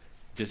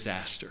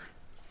disaster.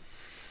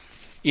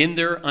 In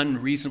their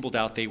unreasonable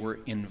doubt, they were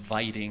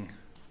inviting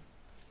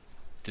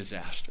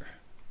disaster.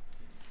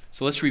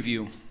 So let's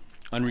review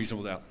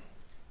unreasonable doubt.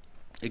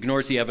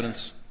 Ignores the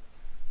evidence,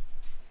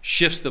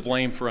 shifts the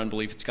blame for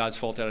unbelief. It's God's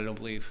fault that I don't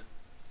believe.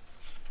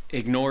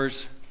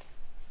 ignores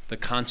the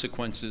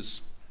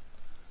consequences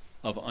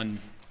of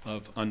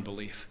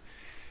unbelief.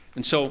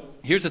 And so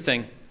here's the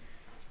thing.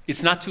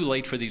 It's not too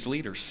late for these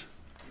leaders.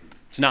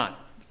 It's not.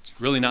 It's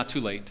really not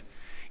too late.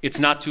 It's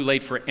not too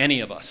late for any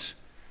of us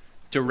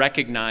to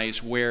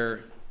recognize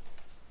where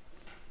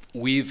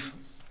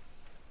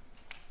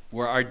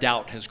our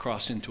doubt has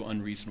crossed into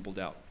unreasonable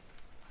doubt.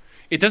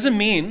 It doesn't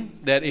mean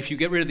that if you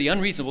get rid of the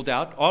unreasonable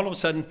doubt, all of a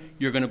sudden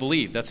you're going to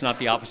believe. That's not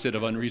the opposite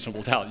of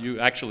unreasonable doubt. You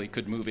actually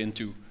could move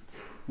into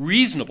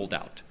reasonable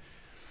doubt.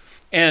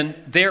 And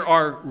there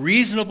are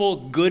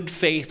reasonable, good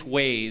faith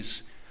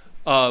ways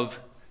of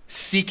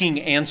seeking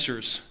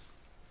answers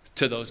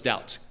to those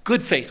doubts.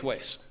 Good faith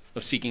ways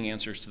of seeking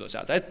answers to those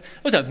doubts. That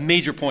was a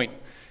major point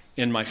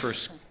in my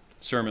first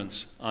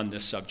sermons on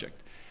this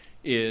subject.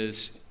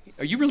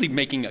 Are you really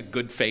making a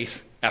good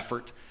faith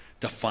effort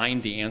to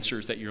find the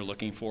answers that you're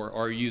looking for,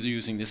 or are you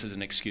using this as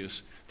an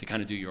excuse to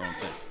kind of do your own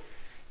thing?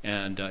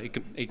 And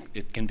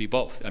it can be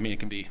both. I mean, it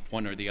can be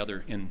one or the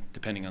other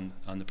depending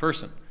on the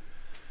person.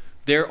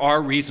 There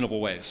are reasonable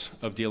ways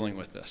of dealing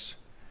with this.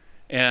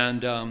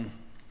 And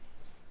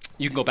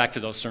you can go back to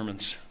those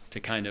sermons to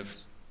kind of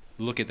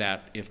look at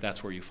that if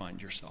that's where you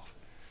find yourself.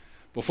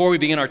 Before we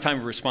begin our time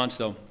of response,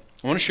 though,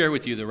 I want to share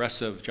with you the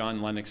rest of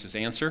John Lennox's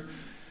answer.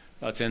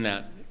 That's in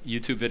that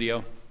YouTube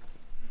video.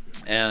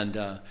 And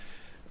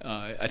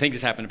I think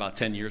this happened about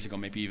 10 years ago,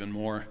 maybe even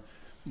more.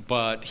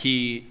 But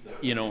he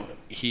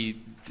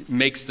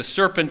makes the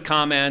serpent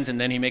comment, and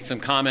then he makes some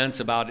comments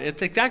about it.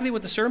 It's exactly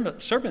what the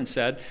serpent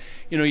said.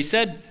 He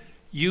said,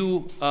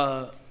 you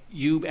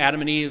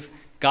Adam and Eve,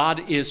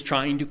 God is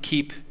trying to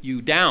keep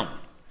you down.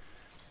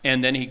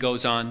 And then he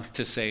goes on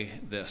to say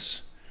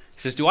this.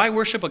 He says, do I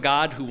worship a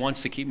God who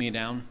wants to keep me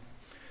down?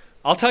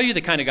 I'll tell you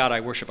the kind of God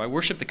I worship. I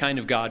worship the kind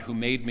of God who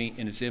made me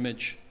in his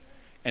image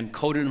and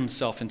coded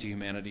himself into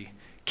humanity,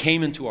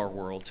 came into our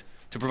world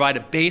to provide a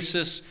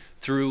basis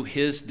through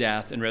his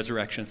death and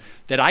resurrection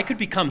that I could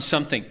become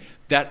something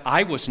that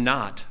I was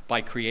not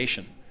by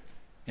creation,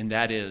 and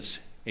that is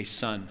a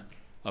son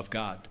of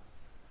God.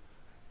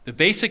 The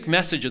basic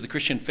message of the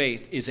Christian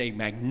faith is a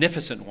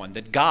magnificent one,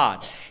 that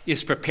God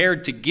is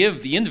prepared to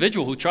give the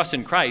individual who trusts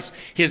in Christ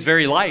his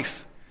very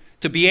life,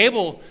 to be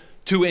able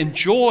to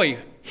enjoy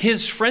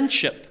his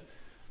friendship.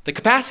 The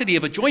capacity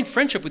of a joint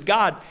friendship with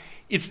God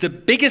is the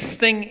biggest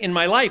thing in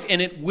my life, and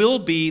it will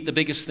be the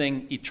biggest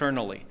thing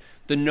eternally.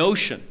 The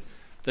notion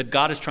that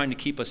God is trying to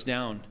keep us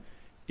down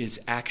is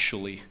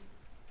actually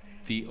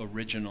the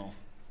original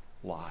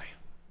lie.